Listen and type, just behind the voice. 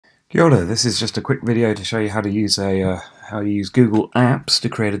Kia ora. This is just a quick video to show you how to use Google Apps to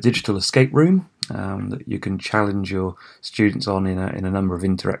create a digital escape room that you can challenge your students on in a number of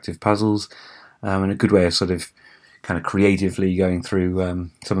interactive puzzles, and a good way of sort of kind of creatively going through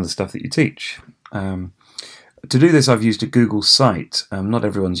some of the stuff that you teach. To do this, I've used a Google site. Not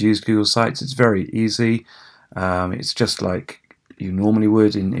everyone's used Google Sites. It's very easy. It's just like you normally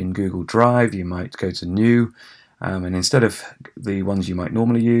would in Google Drive. You might go to New. And instead of the ones you might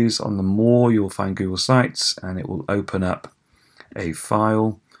normally use, on the More you'll find Google Sites, and it will open up a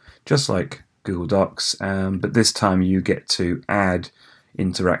file just like Google Docs, but this time you get to add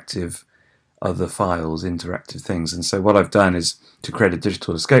interactive other files, interactive things. And so what I've done is, to create a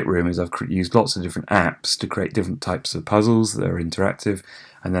digital escape room, is I've used lots of different apps to create different types of puzzles that are interactive,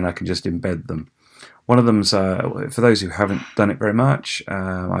 and then I can just embed them. One of them's, for those who haven't done it very much,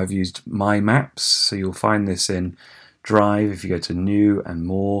 I've used My Maps. So you'll find this in Drive. If you go to New and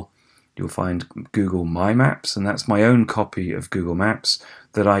More, you'll find Google My Maps, and that's my own copy of Google Maps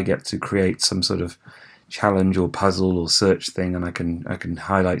that I get to create some sort of challenge or puzzle or search thing, and I can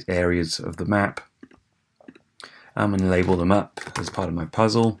highlight areas of the map and label them up as part of my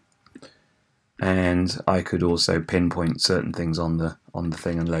puzzle. And I could also pinpoint certain things on the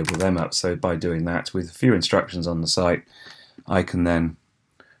thing and label them up. So by doing that, with a few instructions on the site, I can then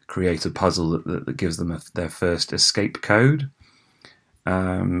create a puzzle that gives them their first escape code.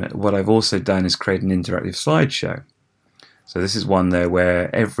 What I've also done is create an interactive slideshow. So this is one there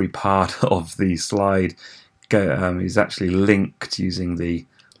where every part of the slide is actually linked using the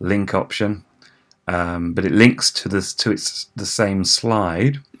link option, but it links to the same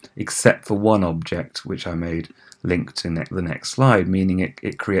slide, except for one object which I made linked to the next slide, meaning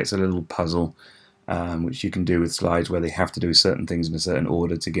it creates a little puzzle which you can do with slides where they have to do certain things in a certain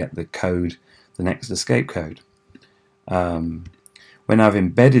order to get the code, the next escape code. When I've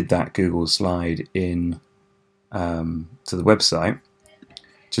embedded that Google slide in to the website,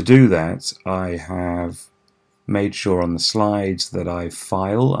 to do that I have made sure on the slides that I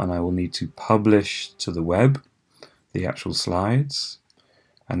file, and I will need to publish to the web the actual slides,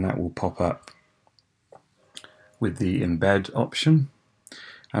 and that will pop up with the embed option.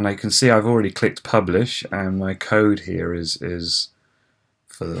 And I can see I've already clicked publish, and my code here is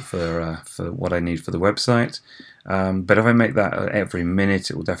for what I need for the website. But if I make that every minute,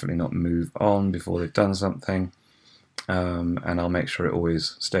 it will definitely not move on before they've done something. And I'll make sure it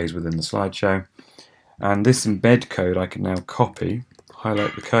always stays within the slideshow. And this embed code I can now copy,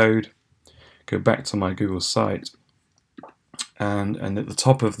 highlight the code, go back to my Google site, and at the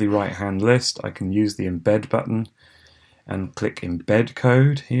top of the right hand list I can use the embed button and click embed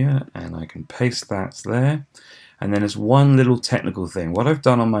code here, and I can paste that there. And then there's one little technical thing. What I've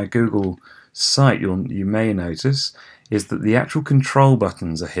done on my Google site, you may notice, is that the actual control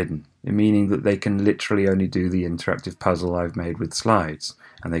buttons are hidden, meaning that they can literally only do the interactive puzzle I've made with slides,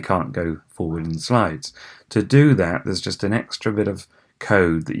 and they can't go forward in slides. To do that, there's just an extra bit of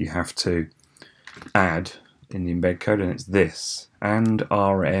code that you have to add in the embed code, and it's this, and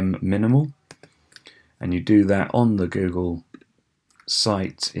RM minimal. And you do that on the Google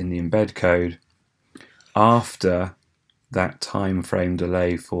site in the embed code after that time frame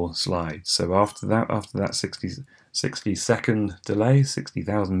delay for slides. So after that 60 second delay,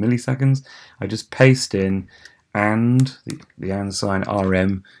 60,000 milliseconds, I just paste in and the and sign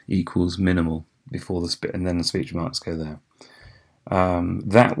RM equals minimal before and then the speech marks go there.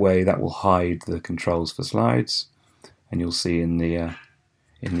 That way, that will hide the controls for slides, and you'll see in the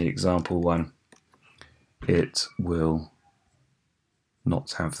example one, it will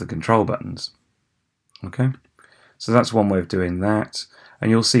not have the control buttons. Okay, so that's one way of doing that. And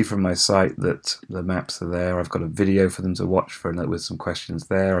you'll see from my site that the maps are there. I've got a video for them to watch with some questions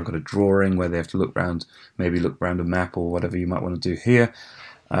there. I've got a drawing where they have to look around, maybe look around a map or whatever you might want to do here,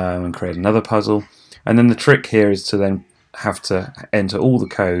 and create another puzzle. And then the trick here is to then have to enter all the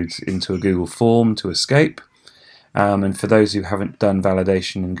codes into a Google form to escape. And for those who haven't done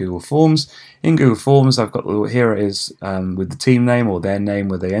validation in Google Forms I've got, here it is with the team name or their name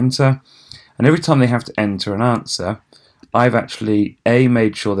where they enter, and every time they have to enter an answer, I've actually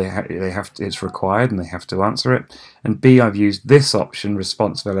made sure it's required and they have to answer it, and B, I've used this option,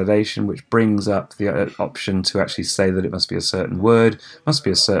 response validation, which brings up the option to actually say that it must be a certain word, must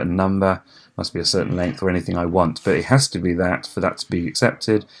be a certain number, must be a certain length, or anything I want, but it has to be that for that to be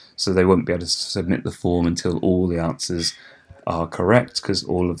accepted, so they won't be able to submit the form until all the answers are correct, because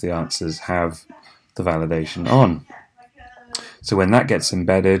all of the answers have the validation on. So when that gets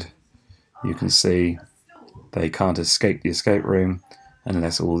embedded, you can see they can't escape the escape room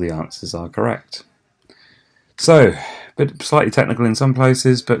unless all the answers are correct. So bit slightly technical in some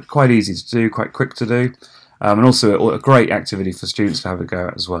places, but quite easy to do, quite quick to do, and also a great activity for students to have a go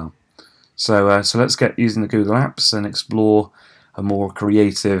at as well. So, so let's get using the Google Apps and explore a more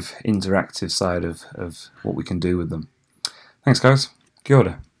creative, interactive side of what we can do with them. Thanks, guys. Kia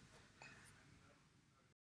ora.